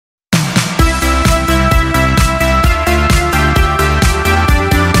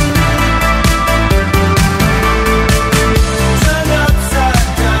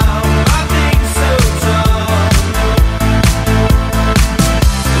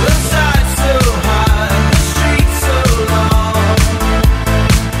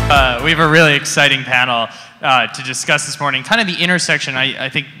we have a really exciting panel to discuss this morning. Kind of the intersection, I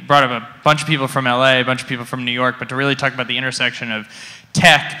think brought up a bunch of people from LA, a bunch of people from New York, but to really talk about the intersection of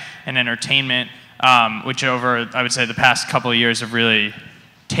tech and entertainment, which over, I would say, the past couple of years have really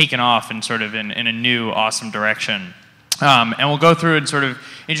taken off and sort of in a new, awesome direction. And we'll go through and sort of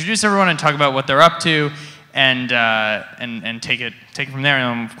introduce everyone and talk about what they're up to, and take it from there.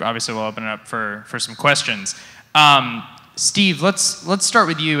 And then obviously we'll open it up for some questions. Steve, let's start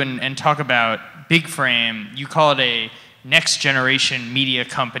with you and talk about Big Frame. You call it a next generation media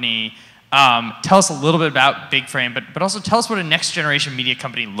company. Tell us a little bit about Big Frame, but also tell us what a next generation media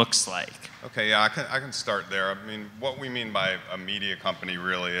company looks like. Okay, yeah, I can start there. I mean, what we mean by a media company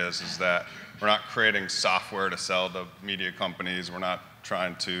really is that we're not creating software to sell to media companies. We're not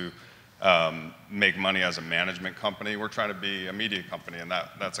trying to make money as a management company. We're trying to be a media company, and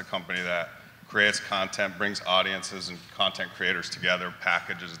that's a company that creates content, brings audiences and content creators together,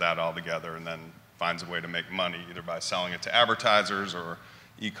 packages that all together, and then finds a way to make money, either by selling it to advertisers or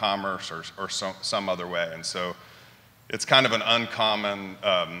e-commerce or some other way. And so it's kind of an uncommon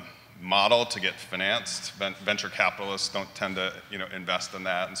model to get financed. Venture capitalists don't tend to invest in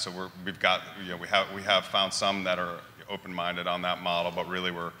that, and so we have found some that are open-minded on that model, but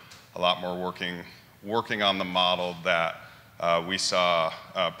really we're a lot more working on the model that we saw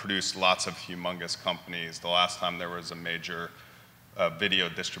produce lots of humongous companies. The last time there was a major video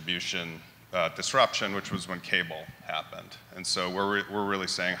distribution disruption, which was when cable happened. And so we're really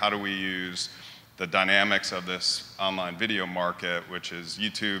saying, how do we use the dynamics of this online video market, which is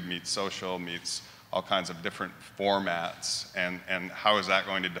YouTube meets social, meets all kinds of different formats, and how is that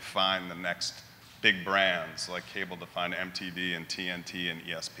going to define the next big brands like cable defined MTV and TNT and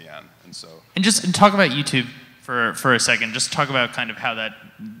ESPN? And talk about YouTube for a second. Just talk about kind of how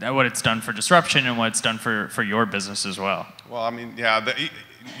what it's done for disruption and what it's done for your business as well. Well, I mean, yeah,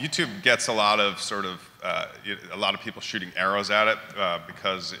 YouTube gets a lot of a lot of people shooting arrows at it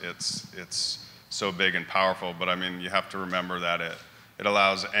because it's so big and powerful. But I mean, you have to remember that it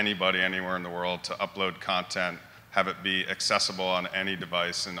allows anybody anywhere in the world to upload content, have it be accessible on any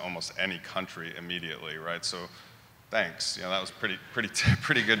device in almost any country immediately, right? So thanks. That was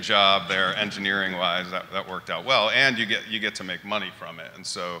pretty good job there, engineering-wise. That worked out well, and you get to make money from it. And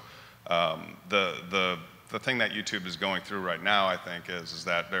so the thing that YouTube is going through right now, I think, is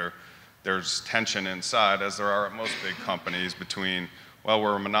that there's tension inside, as there are at most big companies, between, well,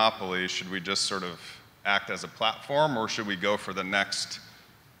 we're a monopoly. Should we just sort of act as a platform, or should we go for the next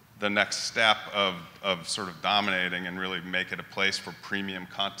step of sort of dominating and really make it a place for premium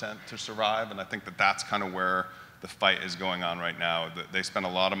content to survive? And I think that's kind of where the fight is going on right now. They spent a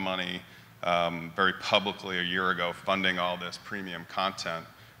lot of money very publicly a year ago funding all this premium content,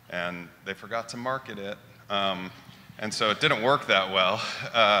 and they forgot to market it. And so it didn't work that well.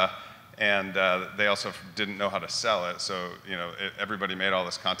 And they also didn't know how to sell it. So everybody made all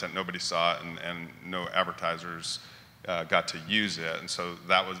this content, nobody saw it, and no advertisers got to use it. And so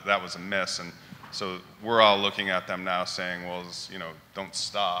that was a miss. And so we're all looking at them now saying, well, don't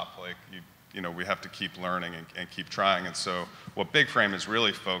stop. Like we have to keep learning and keep trying. And so what Big Frame is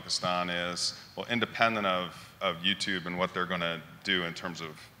really focused on is, well, independent of YouTube and what they're going to do in terms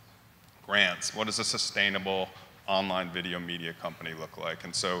of grants, what does a sustainable online video media company look like?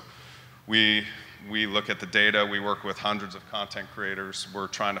 And so we look at the data. We work with hundreds of content creators. We're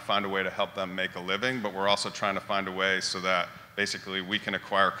trying to find a way to help them make a living, but we're also trying to find a way so that basically we can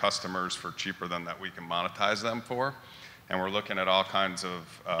acquire customers for cheaper than that we can monetize them for. And we're looking at all kinds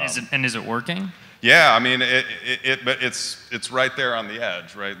of. Is it working? Yeah, I mean, but it's right there on the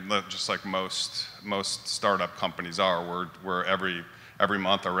edge, right? Just like most startup companies are. We're every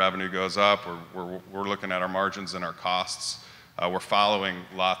month our revenue goes up. We're looking at our margins and our costs. We're following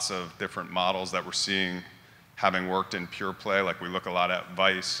lots of different models that we're seeing having worked in pure play. Like we look a lot at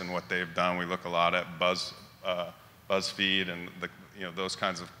Vice and what they've done. We look a lot at BuzzFeed and those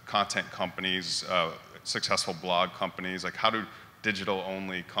kinds of content companies, successful blog companies. Like, how do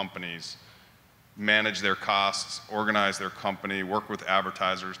digital-only companies manage their costs, organize their company, work with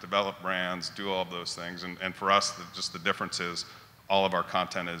advertisers, develop brands, do all of those things? And for us, just the difference is all of our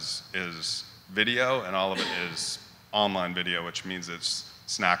content is video, and all of it is online video, which means it's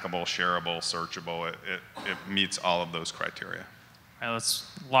snackable, shareable, searchable. It meets all of those criteria. All right, let's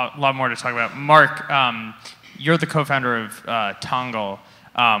a lot more to talk about. Mark, you're the co-founder of Tongal,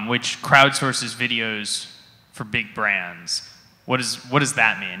 which crowdsources videos for big brands. What does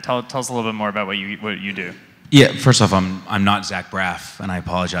that mean? Tell us a little bit more about what you do. Yeah, first off, I'm not Zach Braff, and I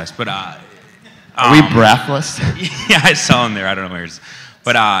apologize, but are we Braffless? Yeah, I saw him there. I don't know where he is,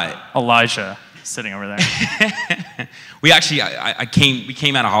 but Elijah. sitting over there. We actually, we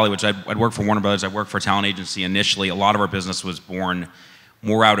came out of Hollywood. So I'd worked for Warner Brothers. I worked for a talent agency initially. A lot of our business was born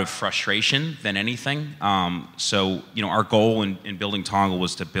more out of frustration than anything. So, our goal in building Tongal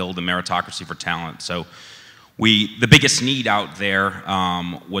was to build a meritocracy for talent. So the biggest need out there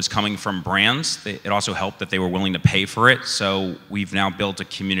was coming from brands. It also helped that they were willing to pay for it. So we've now built a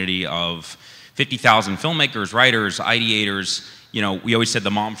community of 50,000 filmmakers, writers, ideators. We always said the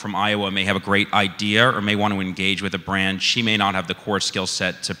mom from Iowa may have a great idea or may want to engage with a brand. She may not have the core skill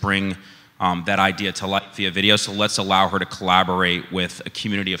set to bring that idea to life via video, so let's allow her to collaborate with a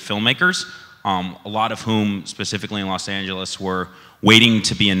community of filmmakers, a lot of whom, specifically in Los Angeles, were waiting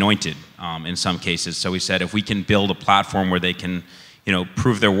to be anointed in some cases. So we said if we can build a platform where they can,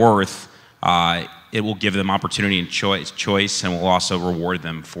 prove their worth, it will give them opportunity and choice, and will also reward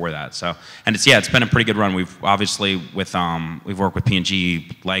them for that. So, and it's been a pretty good run. We've obviously we've worked with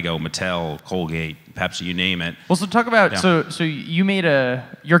P&G, Lego, Mattel, Colgate, Pepsi, you name it. Well, so talk about so you made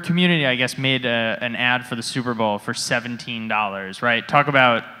your community, I guess, made an ad for the Super Bowl for $17, right? Talk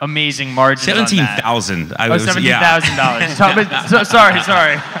about amazing margins. $17,000. $17,000.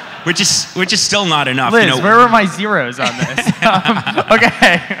 Sorry. Which is still not enough. Liz, where were my zeros on this?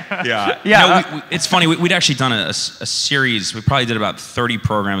 Okay. Yeah. It's funny. We'd actually done a series. We probably did about 30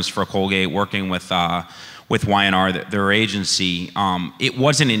 programs for Colgate, working with Y&R, their agency. It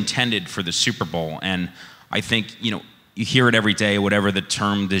wasn't intended for the Super Bowl, and I think you hear it every day, whatever the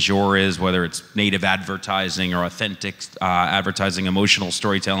term du jour is, whether it's native advertising or authentic advertising, emotional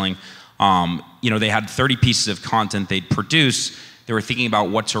storytelling. They had 30 pieces of content they'd produce. They were thinking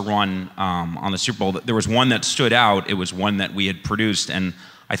about what to run on the Super Bowl. There was one that stood out. It was one that we had produced, and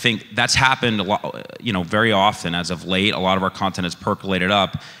I think that's happened a lot, very often as of late. A lot of our content has percolated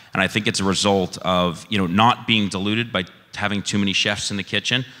up, and I think it's a result of not being diluted by having too many chefs in the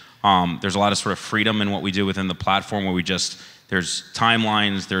kitchen. There's a lot of sort of freedom in what we do within the platform, where there's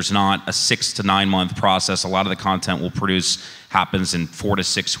timelines. There's not a 6 to 9 month process. A lot of the content we'll produce happens in 4 to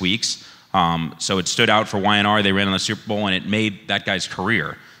 6 weeks. So it stood out for Y&R. They ran on the Super Bowl, and it made that guy's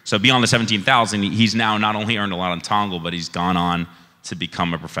career. So beyond the 17,000, he's now not only earned a lot on Tongal, but he's gone on to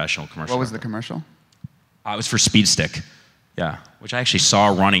become a professional commercial. What was the commercial? It was for Speed Stick, which I actually saw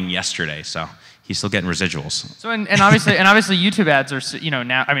running yesterday. So he's still getting residuals. So and obviously YouTube ads are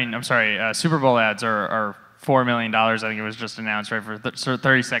now. I mean, I'm sorry, Super Bowl ads are $4 million. I think it was just announced, right, for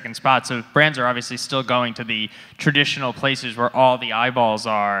 30-second spots. So brands are obviously still going to the traditional places where all the eyeballs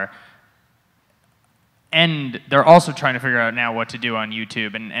are. And they're also trying to figure out now what to do on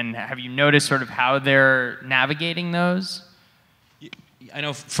YouTube. And have you noticed sort of how they're navigating those? I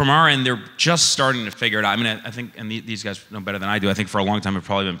know from our end, they're just starting to figure it out. I mean, I think, and these guys know better than I do, I think for a long time we've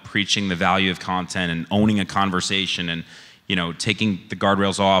probably been preaching the value of content and owning a conversation and, taking the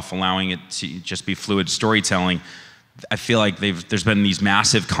guardrails off, allowing it to just be fluid storytelling. I feel like there's been these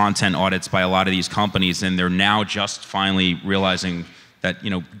massive content audits by a lot of these companies, and they're now just finally realizing that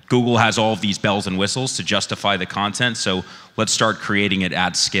Google has all of these bells and whistles to justify the content, so let's start creating it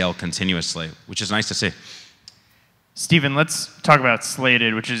at scale continuously, which is nice to see. Stephen, let's talk about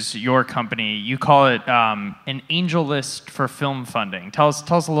Slated, which is your company. You call it an angel list for film funding. Tell us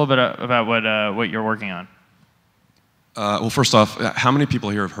a little bit about what you're working on. Well, first off, how many people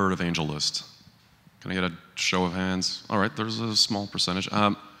here have heard of AngelList? Can I get a show of hands? All right, there's a small percentage.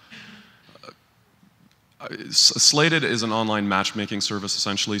 Slated is an online matchmaking service,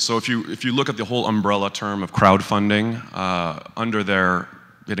 essentially. So if you look at the whole umbrella term of crowdfunding, under there,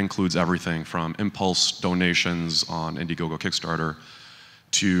 it includes everything from impulse donations on Indiegogo, Kickstarter,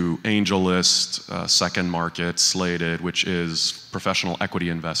 to AngelList, Second Market, Slated, which is professional equity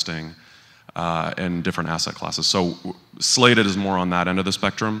investing, and different asset classes. So Slated is more on that end of the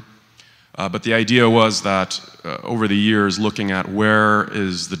spectrum. But the idea was that over the years, looking at where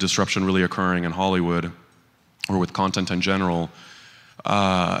is the disruption really occurring in Hollywood, or with content in general,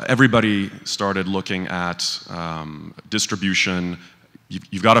 everybody started looking at distribution.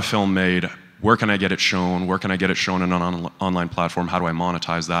 You've got a film made, where can I get it shown? Where can I get it shown in an online platform? How do I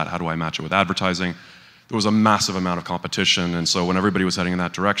monetize that? How do I match it with advertising? There was a massive amount of competition, and so when everybody was heading in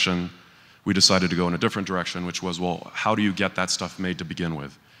that direction, we decided to go in a different direction, which was, well, how do you get that stuff made to begin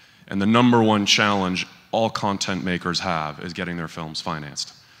with? And the number one challenge all content makers have is getting their films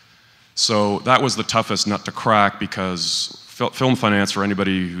financed. So that was the toughest nut to crack, because film finance, for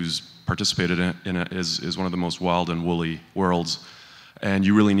anybody who's participated in it, is one of the most wild and woolly worlds. And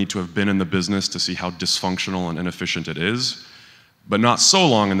you really need to have been in the business to see how dysfunctional and inefficient it is, but not so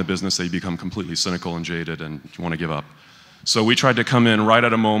long in the business that you become completely cynical and jaded and you want to give up. So we tried to come in right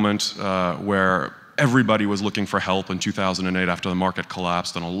at a moment where everybody was looking for help in 2008 after the market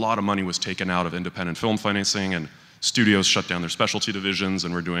collapsed, and a lot of money was taken out of independent film financing, and studios shut down their specialty divisions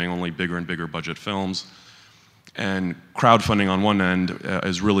and were doing only bigger and bigger budget films. And crowdfunding on one end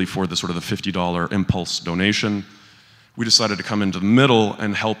is really for the sort of the $50 impulse donation. We decided to come into the middle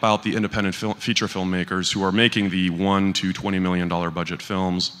and help out the independent feature filmmakers who are making the $1 to $20 million budget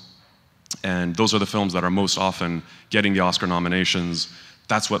films. And those are the films that are most often getting the Oscar nominations.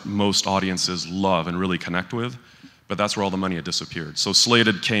 That's what most audiences love and really connect with, but that's where all the money had disappeared. So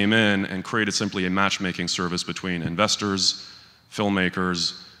Slated came in and created simply a matchmaking service between investors,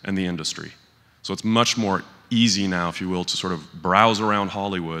 filmmakers, and the industry. So it's much more easy now, if you will, to sort of browse around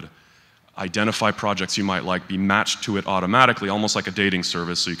Hollywood, identify projects you might like, be matched to it automatically, almost like a dating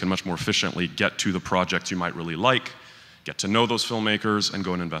service, so you can much more efficiently get to the projects you might really like, get to know those filmmakers, and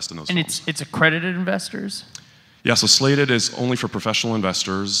go and invest in those films. And it's accredited investors? Yeah, so Slated is only for professional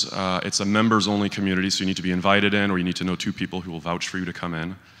investors. It's a members-only community, so you need to be invited in, or you need to know 2 people who will vouch for you to come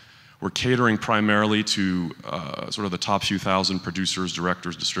in. We're catering primarily to sort of the top few thousand producers,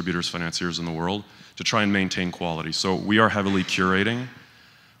 directors, distributors, financiers in the world to try and maintain quality. So we are heavily curating,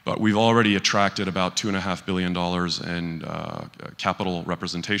 but we've already attracted about $2.5 billion in capital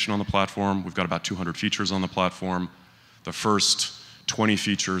representation on the platform. We've got about 200 features on the platform. The first 20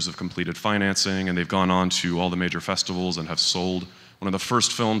 features have completed financing, and they've gone on to all the major festivals and have sold. One of the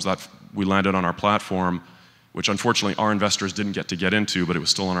first films that we landed on our platform, which unfortunately our investors didn't get into, but it was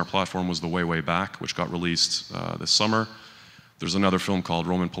still on our platform, was The Way, Way Back, which got released this summer. There's another film called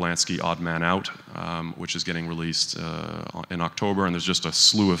Roman Polanski, Odd Man Out, which is getting released in October, and there's just a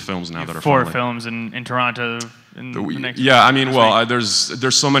slew of films now that are 4 films in Toronto in the next Yeah, I mean, well,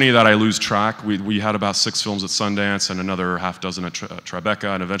 there's so many that I lose track. We had about 6 films at Sundance and another half dozen at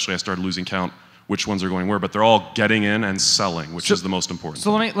Tribeca, and eventually I started losing count which ones are going where, but they're all getting in and selling, which is the most important.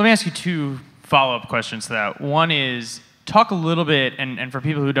 So let me ask you 2 follow-up questions to that. One is, talk a little bit, and for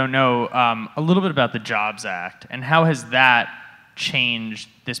people who don't know, a little bit about the Jobs Act, and how has that changed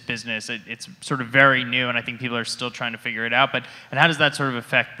this business? It's sort of very new, and I think people are still trying to figure it out, and how does that sort of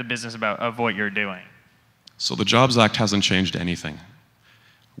affect the business of what you're doing? So the Jobs Act hasn't changed anything.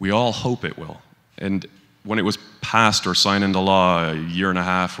 We all hope it will. And when it was passed or signed into law a year and a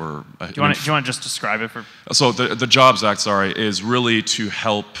half or... Do you want to just describe it for... So the Jobs Act, is really to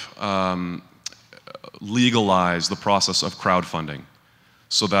help legalize the process of crowdfunding.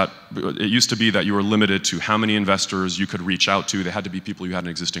 So that it used to be that you were limited to how many investors you could reach out to. They had to be people you had an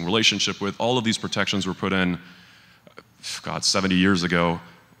existing relationship with. All of these protections were put in, 70 years ago,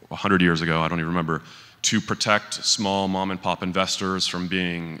 100 years ago, I don't even remember, to protect small mom and pop investors from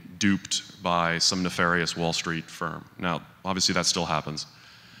being duped by some nefarious Wall Street firm. Now, obviously that still happens.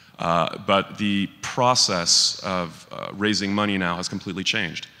 But the process of raising money now has completely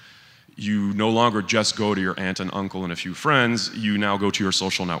changed. You no longer just go to your aunt and uncle and a few friends, you now go to your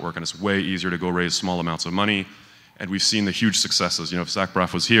social network, and it's way easier to go raise small amounts of money. And we've seen the huge successes. You know, if Zach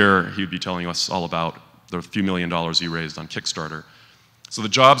Braff was here, he'd be telling us all about the few $1 million he raised on Kickstarter. So the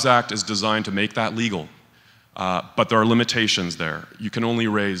Jobs Act is designed to make that legal, but there are limitations there. You can only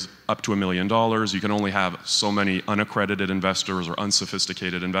raise up to $1 million. You can only have so many unaccredited investors or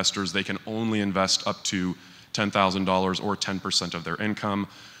unsophisticated investors. They can only invest up to $10,000 or 10% of their income.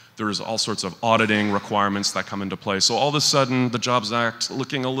 There's all sorts of auditing requirements that come into play. So all of a sudden, the Jobs Act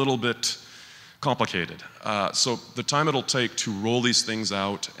looking a little bit complicated. So the time it'll take to roll these things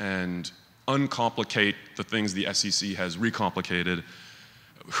out and uncomplicate the things the SEC has recomplicated,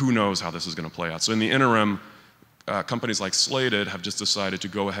 who knows how this is going to play out. So in the interim, companies like Slated have just decided to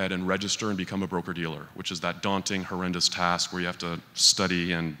go ahead and register and become a broker-dealer, which is that daunting, horrendous task where you have to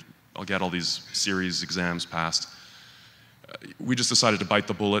study and get all these series exams passed. We just decided to bite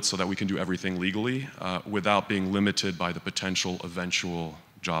the bullet so that we can do everything legally without being limited by the potential eventual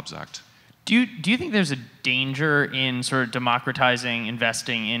Jobs Act. Do you think there's a danger in sort of democratizing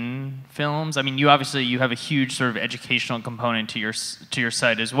investing in films? I mean, you have a huge sort of educational component to your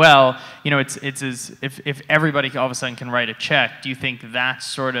site as well. You know, it's as if everybody all of a sudden can write a check. Do you think that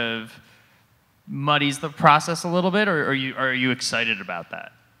sort of muddies the process a little bit, or are you excited about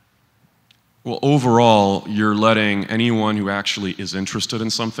that? Well, overall, you're letting anyone who actually is interested in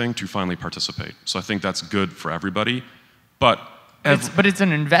something to finally participate. So I think that's good for everybody. But it's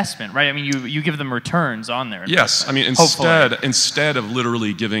an investment, right? I mean, you give them returns on there. Yes, I mean, instead of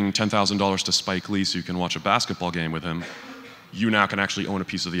literally giving $10,000 to Spike Lee so you can watch a basketball game with him, you now can actually own a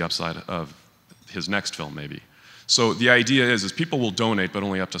piece of the upside of his next film, maybe. So the idea is people will donate, but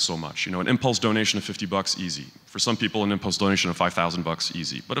only up to so much. You know, an impulse donation of $50, easy. For some people, an impulse donation of $5,000,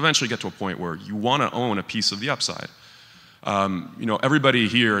 easy. But eventually get to a point where you want to own a piece of the upside. Everybody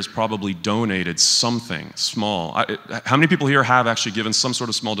here has probably donated something small. How many people here have actually given some sort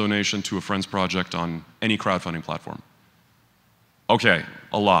of small donation to a friend's project on any crowdfunding platform? Okay,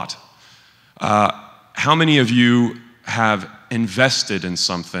 a lot. How many of you have invested in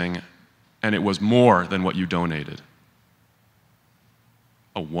something and it was more than what you donated?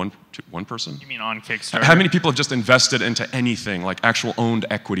 Oh, one person? You mean on Kickstarter? How many people have just invested into anything, like actual owned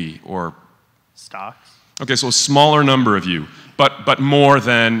equity or stocks? Okay, so a smaller number of you, but more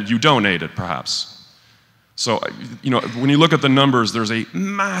than you donated, perhaps. So, when you look at the numbers, there's a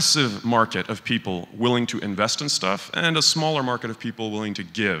massive market of people willing to invest in stuff and a smaller market of people willing to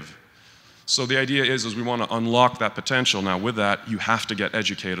give. So the idea is we want to unlock that potential. Now, with that, you have to get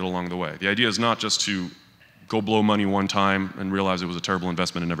educated along the way. The idea is not just to go blow money one time and realize it was a terrible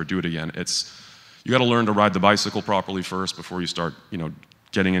investment and never do it again. You got to learn to ride the bicycle properly first before you start,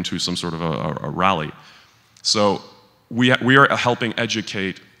 getting into some sort of a rally. So we are helping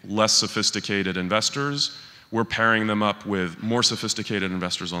educate less sophisticated investors. We're pairing them up with more sophisticated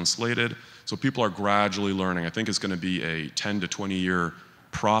investors on Slated. So people are gradually learning. I think it's going to be a 10 to 20 year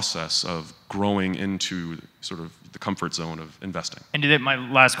process of growing into sort of the comfort zone of investing. And my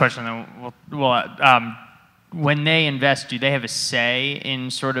last question, then when they invest, do they have a say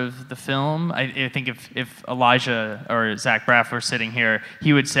in sort of the film? I think if Elijah or Zach Braff were sitting here,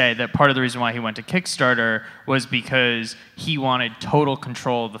 he would say that part of the reason why he went to Kickstarter was because he wanted total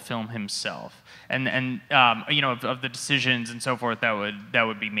control of the film himself, and of the decisions and so forth that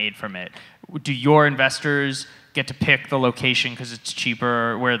would be made from it. Do your investors get to pick the location because it's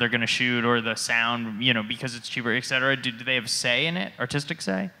cheaper, where they're going to shoot, or the sound, because it's cheaper, et cetera? Do they have a say in it, artistic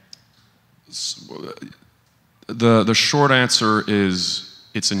say? The short answer is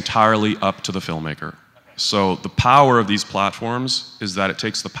it's entirely up to the filmmaker. So the power of these platforms is that it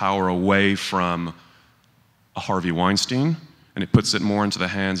takes the power away from a Harvey Weinstein and it puts it more into the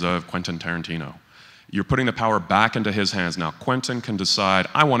hands of Quentin Tarantino. You're putting the power back into his hands. Now, Quentin can decide,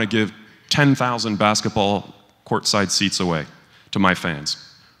 I want to give 10,000 basketball courtside seats away to my fans.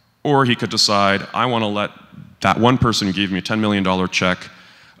 Or he could decide, I want to let that one person who gave me a $10 million check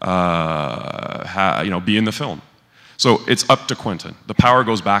be in the film. So it's up to Quentin. The power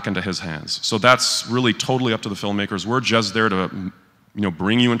goes back into his hands. So that's really totally up to the filmmakers. We're just there to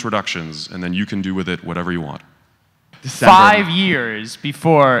bring you introductions, and then you can do with it whatever you want. December. 5 years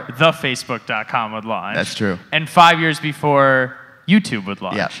before thefacebook.com would launch. That's true. And 5 years before YouTube would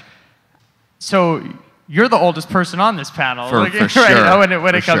launch. Yeah. So you're the oldest person on this panel. For right, sure.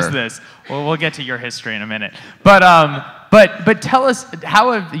 When it comes to this. Well, we'll get to your history in a minute. But tell us,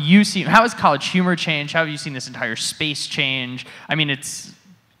 how has college humor changed? How have you seen this entire space change? I mean, it's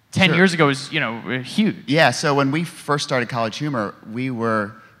 10 years ago was, huge. Yeah, so when we first started College Humor, we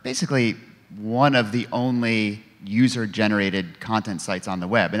were basically one of the only user-generated content sites on the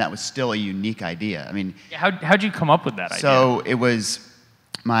web, and that was still a unique idea. I mean, how'd you come up with that idea? So it was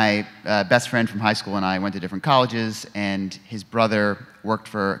my best friend from high school and I went to different colleges, and his brother worked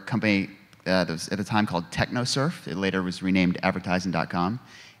for a company that was at the time called TechnoSurf. It later was renamed Advertising.com.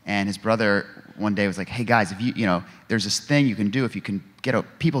 And his brother one day was like, hey guys, if there's this thing you can do, if you can get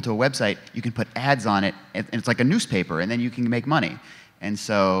people to a website, you can put ads on it, and it's like a newspaper, and then you can make money. And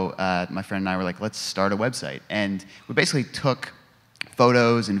so my friend and I were like, let's start a website. And we basically took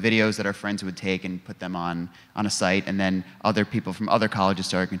photos and videos that our friends would take and put them on a site, and then other people from other colleges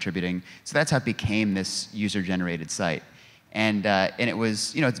started contributing. So that's how it became this user-generated site. And it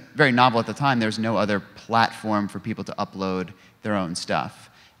was, it's very novel at the time. There was no other platform for people to upload their own stuff.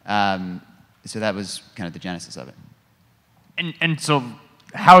 So that was kind of the genesis of it. And so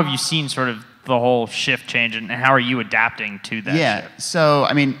how have you seen sort of the whole shift change, and how are you adapting to that shift? So,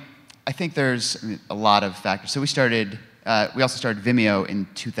 I mean, I think there's a lot of factors. So we also started Vimeo in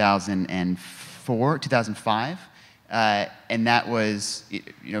 2005. And that was,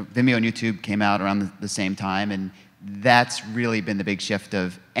 Vimeo and YouTube came out around the same time, and that's really been the big shift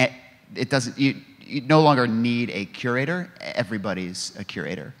of, you no longer need a curator, everybody's a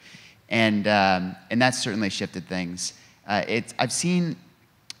curator. And that's certainly shifted things. I've seen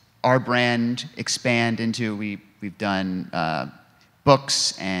our brand expand into, we've done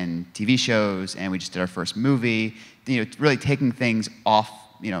books and TV shows, and we just did our first movie, really taking things off,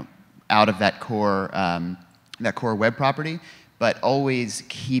 out of that core web property, but always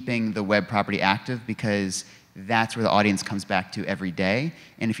keeping the web property active, because that's where the audience comes back to every day.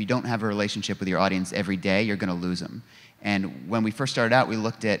 And if you don't have a relationship with your audience every day, you're going to lose them. And when we first started out, we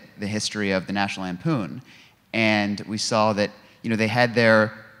looked at the history of the National Lampoon, and we saw that they had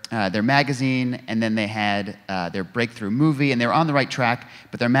their magazine, and then they had their breakthrough movie, and they were on the right track,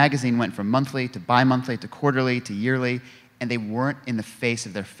 but their magazine went from monthly to bi-monthly to quarterly to yearly, and they weren't in the face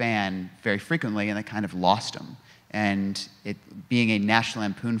of their fan very frequently, and they kind of lost them. And being a National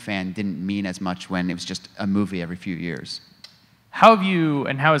Lampoon fan didn't mean as much when it was just a movie every few years. How have you,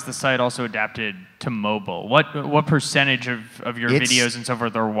 and how has the site also adapted to mobile? What percentage of your videos and so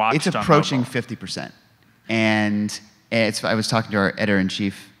forth are watched on mobile? It's approaching 50%. And I was talking to our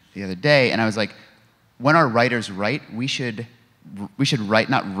editor-in-chief the other day, and I was like, when our writers write, we should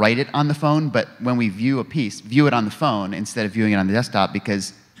not write it on the phone, but when we view a piece, view it on the phone instead of viewing it on the desktop,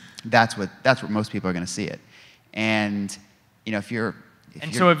 because that's where most people are going to see it. And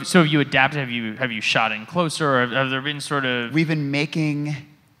so have you adapted? Have you shot in closer, or have there been sort of? We've been making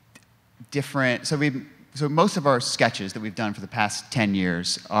different. So most of our sketches that we've done for the past 10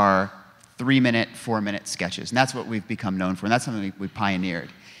 years are 3-minute, 4-minute sketches, and that's what we've become known for, and that's something we pioneered.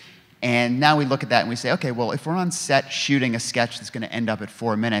 And now we look at that and we say, okay, well, if we're on set shooting a sketch that's going to end up at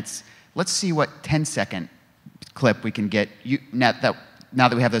 4 minutes, let's see what 10-second clip we can get. Now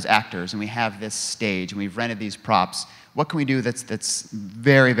that we have those actors and we have this stage and we've rented these props, what can we do that's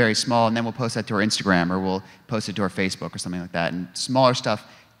very, very small, and then we'll post that to our Instagram or we'll post it to our Facebook or something like that. And smaller stuff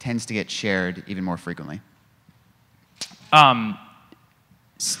tends to get shared even more frequently.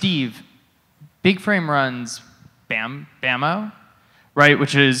 Steve, Big Frame runs BAMO, right,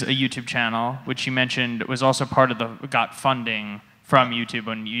 which is a YouTube channel, which you mentioned was also part of got funding from YouTube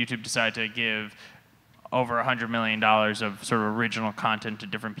when YouTube decided to give over $100 million of sort of original content to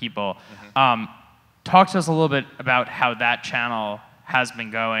different people. Mm-hmm. Talk to us a little bit about how that channel has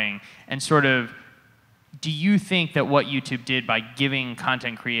been going, and sort of, do you think that what YouTube did by giving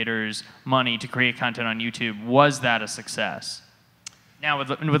content creators money to create content on YouTube, was that a success? Now,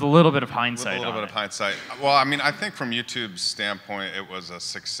 with a little bit of hindsight. With a little bit of hindsight. Well, I mean, I think from YouTube's standpoint, it was a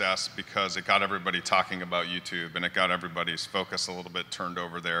success because it got everybody talking about YouTube, and it got everybody's focus a little bit turned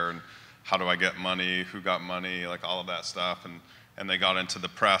over there. And how do I get money? Who got money? Like all of that stuff. And they got into the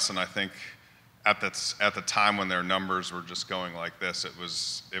press. And I think at the time when their numbers were just going like this, it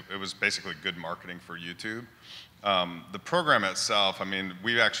was basically good marketing for YouTube. The program itself, I mean,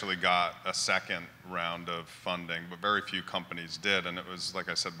 we actually got a second round of funding, but very few companies did, and it was, like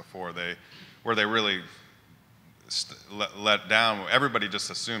I said before, where they really let down. Everybody just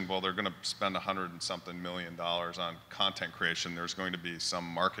assumed, well, they're going to spend $100-something million on content creation. There's going to be some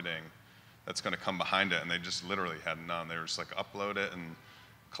marketing that's going to come behind it, and they just literally had none. They were just like, upload it and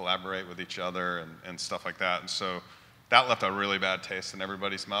collaborate with each other and stuff like that. And so that left a really bad taste in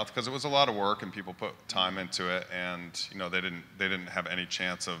everybody's mouth because it was a lot of work and people put time into it, and they didn't have any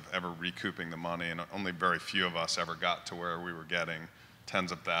chance of ever recouping the money, and only very few of us ever got to where we were getting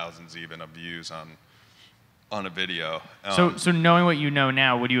tens of thousands even of views on a video. So knowing what you know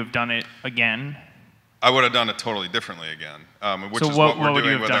now, would you have done it again? I would have done it totally differently again, which is what we're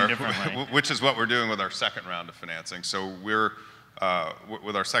doing with our second round of financing. So we're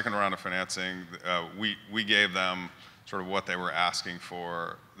with our second round of financing, we gave them sort of what they were asking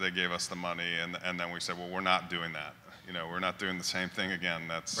for. They gave us the money, and then we said, well, we're not doing that. We're not doing the same thing again.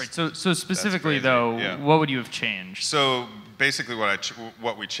 That's right. So specifically though, yeah. What would you have changed? So basically,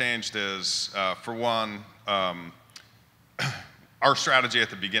 what we changed is, for one, our strategy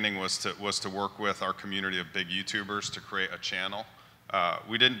at the beginning was to work with our community of big YouTubers to create a channel.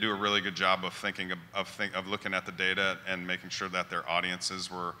 We didn't do a really good job of looking at the data and making sure that their audiences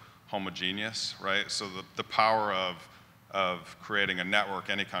were homogeneous, right? So the power of creating a network,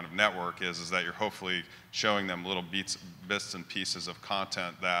 any kind of network, is that you're hopefully showing them little bits and pieces of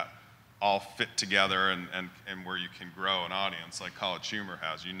content that all fit together and where you can grow an audience, like College Humor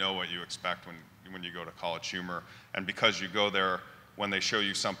has. You know what you expect when you go to College Humor, and because you go there, when they show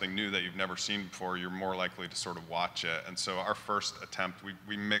you something new that you've never seen before, you're more likely to sort of watch it. And so our first attempt,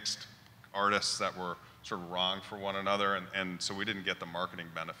 we mixed artists that were sort of wrong for one another, and so we didn't get the marketing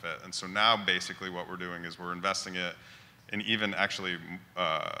benefit. And so now basically what we're doing is we're investing it in even actually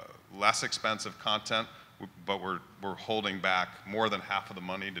less expensive content, but we're holding back more than half of the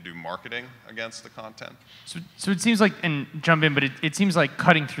money to do marketing against the content. So it seems like, and jump in, but it seems like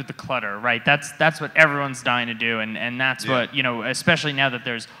cutting through the clutter, right? That's what everyone's dying to do, and that's what, especially now that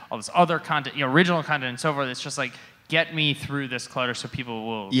there's all this other content, original content and so forth, it's just like, get me through this clutter so people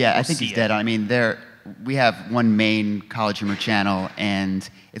will I think he's dead on. I mean, we have one main College Humor channel, and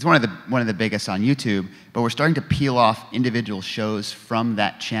it's one of the biggest on YouTube, but we're starting to peel off individual shows from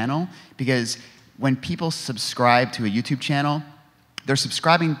that channel, because when people subscribe to a YouTube channel,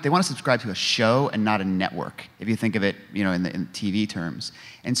 they want to subscribe to a show and not a network, if you think of it, in TV terms.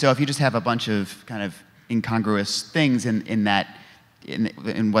 And so if you just have a bunch of kind of incongruous things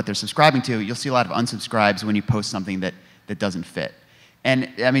in what they're subscribing to, you'll see a lot of unsubscribes when you post something that doesn't fit. And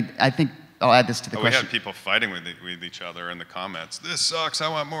I mean, I think I'll add this to the We question. had people fighting with each other in the comments. This sucks. I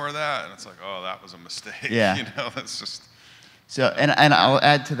want more of that. And it's like, oh, that was a mistake. Yeah. You know, that's just. So, and I'll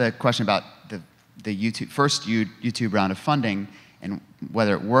add to the question about the first YouTube round of funding and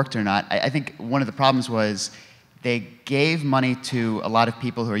whether it worked or not. I think one of the problems was they gave money to a lot of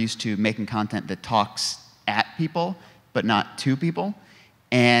people who are used to making content that talks at people, but not to people.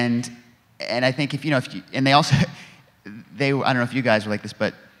 And I think and they also, I don't know if you guys were like this,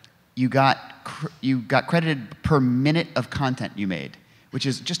 but you got credited per minute of content you made, which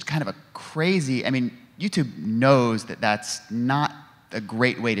is just kind of a crazy, I mean, YouTube knows that that's not a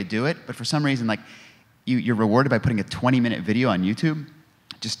great way to do it, but for some reason, like, you're rewarded by putting a 20-minute video on YouTube.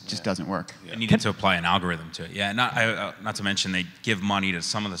 Just doesn't work. You needed to apply an algorithm to it. Yeah, not to mention they give money to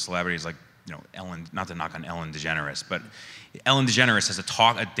some of the celebrities, like Ellen. Not to knock on Ellen DeGeneres, but Ellen DeGeneres has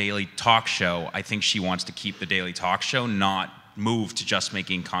a daily talk show. I think she wants to keep the daily talk show, not move to just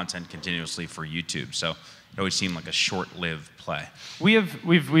making content continuously for YouTube. So it always seemed like a short-lived play.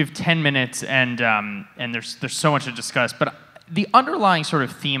 We've 10 minutes, and there's so much to discuss, but the underlying sort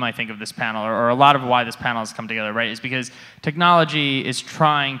of theme, I think, of this panel, or a lot of why this panel has come together, right, is because technology is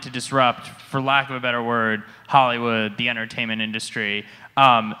trying to disrupt, for lack of a better word, Hollywood, the entertainment industry.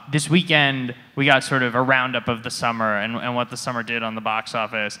 This weekend, we got sort of a roundup of the summer and what the summer did on the box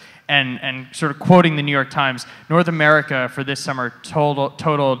office. And sort of quoting the New York Times, North America for this summer totaled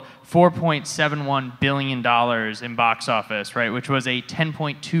 $4.71 billion in box office, right, which was a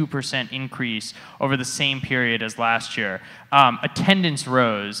 10.2% increase over the same period as last year. Attendance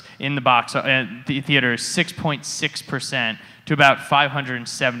rose in the theaters 6.6% to about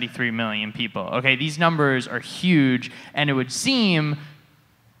 573 million people. Okay, these numbers are huge, and it would seem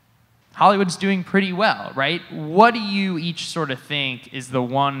Hollywood's doing pretty well, right? What do you each sort of think is the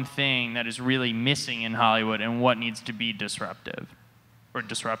one thing that is really missing in Hollywood, and what needs to be disrupted?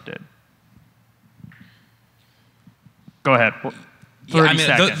 Go ahead. 30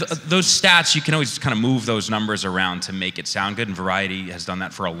 seconds. Those stats, you can always kind of move those numbers around to make it sound good, and Variety has done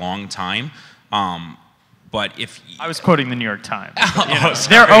that for a long time. But if I was quoting the New York Times,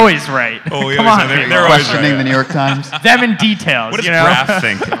 they're always right. Oh, Come on, they're always questioning right. the New York Times. Them in details. What does Graph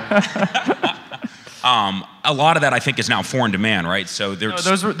think? A lot of that, I think, is now foreign demand, right? So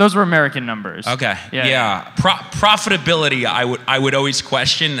those were American numbers. Okay. Yeah. Profitability, I would always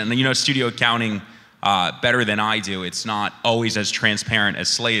question, and studio accounting better than I do. It's not always as transparent as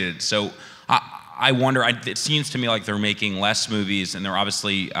Slated. So I wonder. It seems to me like they're making less movies, and they're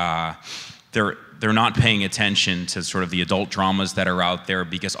obviously they're not paying attention to sort of the adult dramas that are out there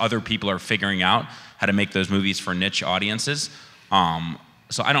because other people are figuring out how to make those movies for niche audiences.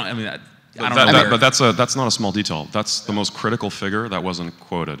 So I don't. I mean. But that's not a small detail. That's the most critical figure that wasn't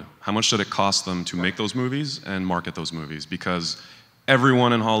quoted. How much did it cost them to make those movies and market those movies? Because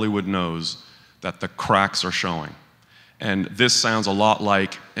everyone in Hollywood knows that the cracks are showing. And this sounds a lot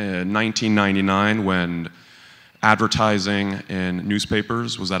like 1999 when advertising in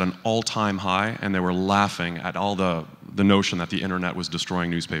newspapers was at an all-time high, and they were laughing at all the notion that the internet was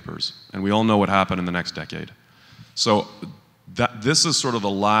destroying newspapers. And we all know what happened in the next decade. So this is sort of the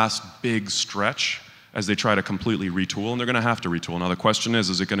last big stretch as they try to completely retool, and they're going to have to retool. Now the question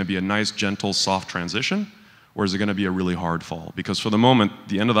is it going to be a nice, gentle, soft transition, or is it going to be a really hard fall? Because for the moment,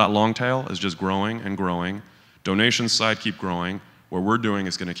 the end of that long tail is just growing and growing. Donations side keep growing. What we're doing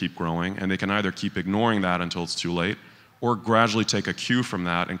is going to keep growing, and they can either keep ignoring that until it's too late, or gradually take a cue from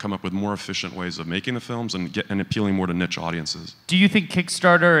that and come up with more efficient ways of making the films and appealing more to niche audiences. Do you think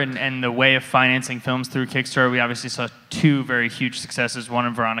Kickstarter and the way of financing films through Kickstarter, we obviously saw two very huge successes, one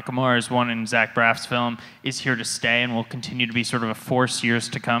in Veronica Mars, one in Zach Braff's film, is here to stay and will continue to be sort of a force years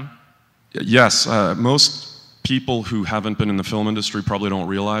to come? Yes. Most people who haven't been in the film industry probably don't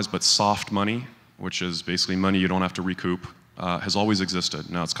realize, but soft money, which is basically money you don't have to recoup, has always existed.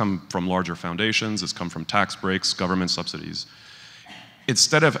 Now, it's come from larger foundations, it's come from tax breaks, government subsidies.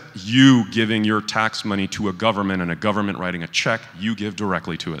 Instead of you giving your tax money to a government and a government writing a check, you give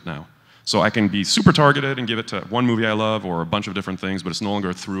directly to it now. So I can be super targeted and give it to one movie I love or a bunch of different things, but it's no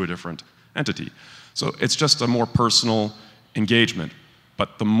longer through a different entity. So it's just a more personal engagement.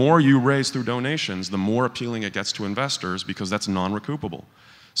 But the more you raise through donations, the more appealing it gets to investors because that's non-recoupable.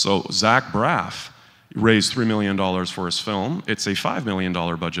 So Zach Braff raised $3 million for his film. It's a $5 million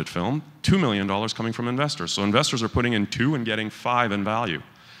budget film, $2 million coming from investors. So investors are putting in 2 and getting 5 in value.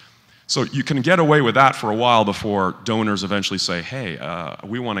 So you can get away with that for a while before donors eventually say, hey,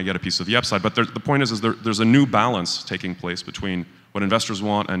 we want to get a piece of the upside. But the point is there's a new balance taking place between what investors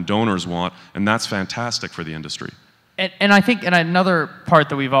want and donors want, and that's fantastic for the industry. And I think another part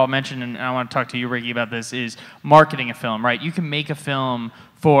that we've all mentioned, and I want to talk to you, Ricky, about this, is marketing a film, right? You can make a film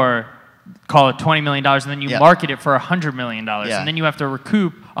for call it $20 million, and then you Yeah. market it for $100 million, Yeah. and then you have to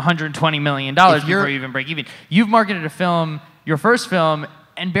recoup $120 million before you even break even. You've marketed a film, your first film,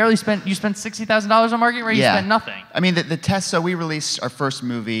 and you spent $60,000 on marketing, right? You spent nothing. I mean, the test, so we released our first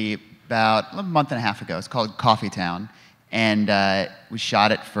movie about a month and a half ago. It's called Coffee Town. And we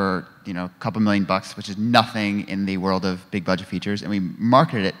shot it for, a couple $1,000,000, which is nothing in the world of big budget features. And we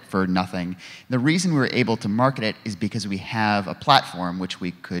marketed it for nothing. The reason we were able to market it is because we have a platform which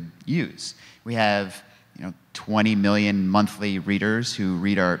we could use. We have, 20 million monthly readers who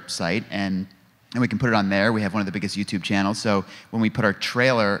read our site, and we can put it on there. We have one of the biggest YouTube channels. So when we put our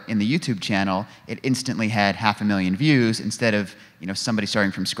trailer in the YouTube channel, it instantly had 500,000 views instead of somebody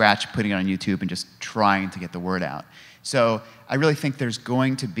starting from scratch, putting it on YouTube and just trying to get the word out. So I really think there's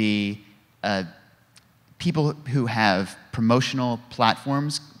going to be people who have promotional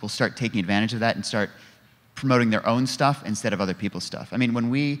platforms will start taking advantage of that and start promoting their own stuff instead of other people's stuff. I mean, when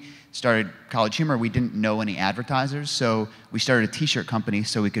we started College Humor, we didn't know any advertisers, so we started a t-shirt company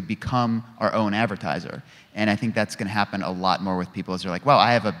so we could become our own advertiser. And I think that's going to happen a lot more with people as they're like, wow,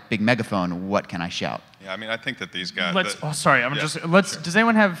 I have a big megaphone, what can I shout? Yeah, I mean, I think that these guys... Does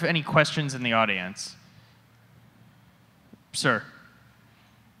anyone have any questions in the audience? Sir,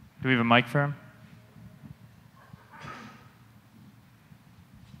 do we have a mic for him?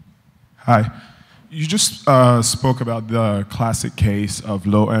 Hi. You just spoke about the classic case of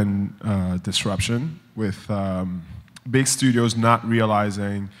low-end disruption with big studios not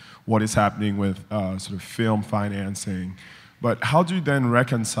realizing what is happening with sort of film financing. But how do you then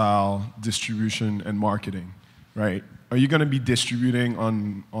reconcile distribution and marketing, right? Are you going to be distributing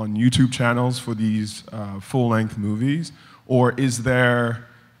on YouTube channels for these full-length movies? Or is there,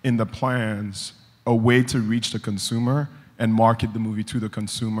 in the plans, a way to reach the consumer and market the movie to the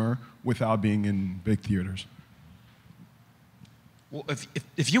consumer without being in big theaters? Well,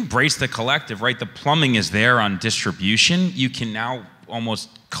 if you embrace the collective, right, the plumbing is there on distribution, you can now almost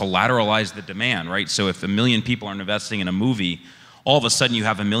collateralize the demand, right? So if 1 million people are investing in a movie, all of a sudden you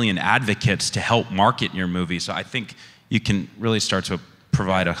have 1 million advocates to help market your movie. So I think you can really start to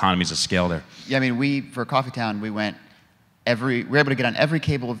provide economies of scale there. Yeah, I mean, for Coffee Town, we were able to get on every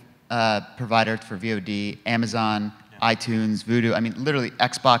cable provider for VOD, Amazon, iTunes, Vudu. I mean, literally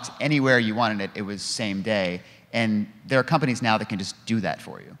Xbox, anywhere you wanted it, it was same day. And there are companies now that can just do that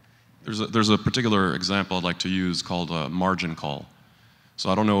for you. There's a particular example I'd like to use called Margin Call. So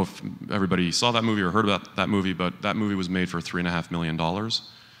I don't know if everybody saw that movie or heard about that movie, but that movie was made for $3.5 million.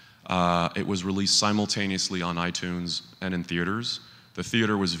 It was released simultaneously on iTunes and in theaters. The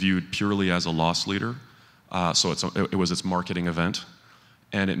theater was viewed purely as a loss leader. So it was its marketing event,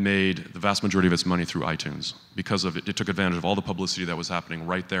 and it made the vast majority of its money through iTunes because of it took advantage of all the publicity that was happening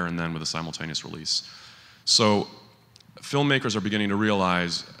right there and then with a simultaneous release. So filmmakers are beginning to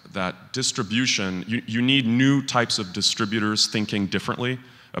realize that distribution, you need new types of distributors thinking differently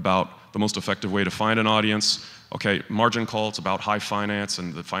about the most effective way to find an audience. Okay, Margin Call, it's about high finance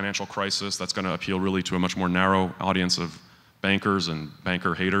and the financial crisis. That's going to appeal really to a much more narrow audience of bankers and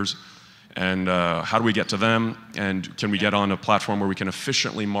banker haters. And how do we get to them? And can we get on a platform where we can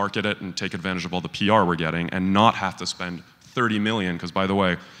efficiently market it and take advantage of all the PR we're getting and not have to spend $30 million? Because by the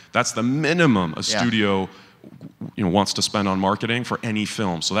way, that's the minimum a studio wants to spend on marketing for any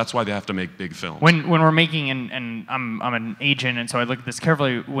film. So that's why they have to make big films. When we're making, and I'm an agent, and so I look at this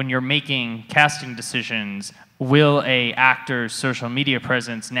carefully, when you're making casting decisions, will a actor's social media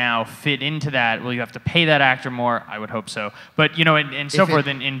presence now fit into that? Will you have to pay that actor more? I would hope so. But, and so forth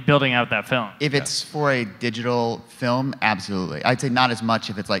in building out that film. If it's for a digital film, absolutely. I'd say not as much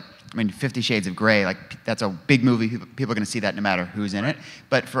if it's like, 50 Shades of Grey, like that's a big movie. People are going to see that no matter who's in it.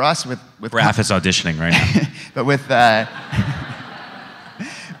 But for us, with Raph is auditioning right now. But with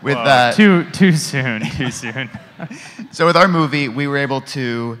too soon. So with our movie, we were able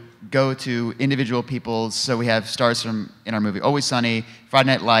to go to individual people's. So we have stars from in our movie Always Sunny, Friday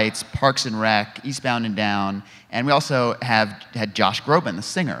Night Lights, Parks and Rec, Eastbound and Down, and we also had Josh Groban, the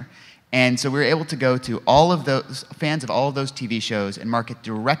singer. And so we were able to go to all of those fans of all of those TV shows and market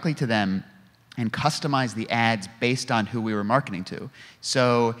directly to them and customize the ads based on who we were marketing to.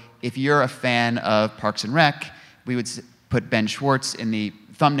 So if you're a fan of Parks and Rec, we would put Ben Schwartz in the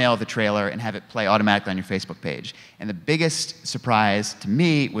thumbnail of the trailer and have it play automatically on your Facebook page. And the biggest surprise to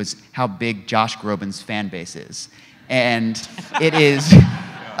me was how big Josh Groban's fan base is. And it is...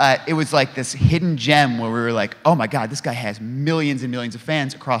 it was like this hidden gem where we were like, oh my God, this guy has millions and millions of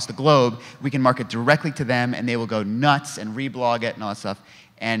fans across the globe. We can market directly to them, and they will go nuts and reblog it and all that stuff.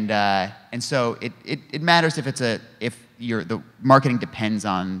 And so it matters if the marketing depends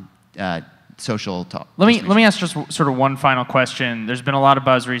on social talk. Let me ask just sort of one final question. There's been a lot of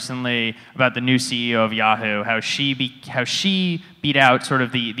buzz recently about the new CEO of Yahoo, how she beat out sort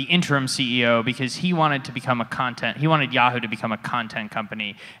of the interim CEO because he wanted Yahoo to become a content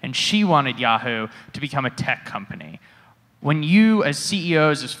company, and she wanted Yahoo to become a tech company. When you, as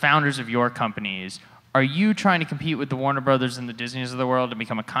CEOs, as founders of your companies, are you trying to compete with the Warner Brothers and the Disneys of the world and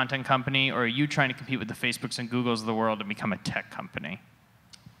become a content company, or are you trying to compete with the Facebooks and Googles of the world and become a tech company?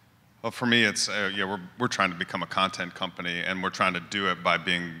 Well, for me, it's we're trying to become a content company, and we're trying to do it by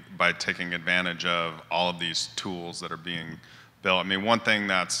taking advantage of all of these tools that are being built. I mean, one thing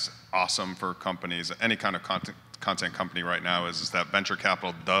that's awesome for companies, any kind of content company right now, is that venture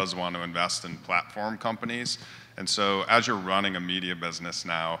capital does want to invest in platform companies. And so, as you're running a media business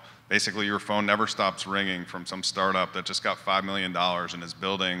now, basically your phone never stops ringing from some startup that just got $5 million and is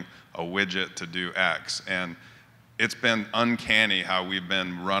building a widget to do X. And it's been uncanny how we've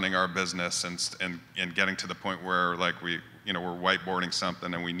been running our business and getting to the point where like we're whiteboarding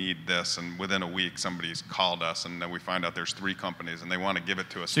something and we need this, and within a week somebody's called us and then we find out there's 3 companies and they want to give it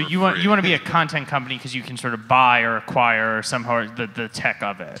to us so for you free. want to be a content company because you can sort of buy or acquire or somehow the tech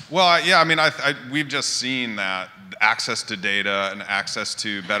of it. Well, yeah, I mean, we've just seen that access to data and access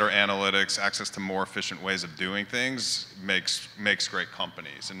to better analytics, access to more efficient ways of doing things makes great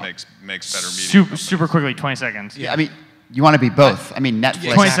companies and makes better media. Super quickly, 20 seconds. Yeah, I mean, you want to be both. I mean,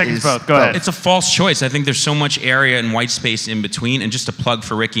 Netflix 20 seconds both. Go ahead. It's a false choice. I think there's so much area and white space in between. And just a plug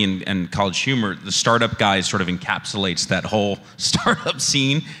for Ricky and College Humor, the startup guy sort of encapsulates that whole startup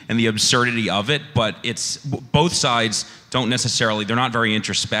scene and the absurdity of it. But it's both sides don't necessarily, they're not very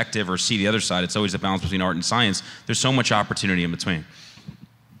introspective or see the other side. It's always a balance between art and science. There's so much opportunity in between.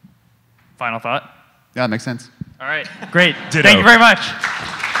 Final thought? Yeah, that makes sense. All right, great. Ditto. Thank you very much.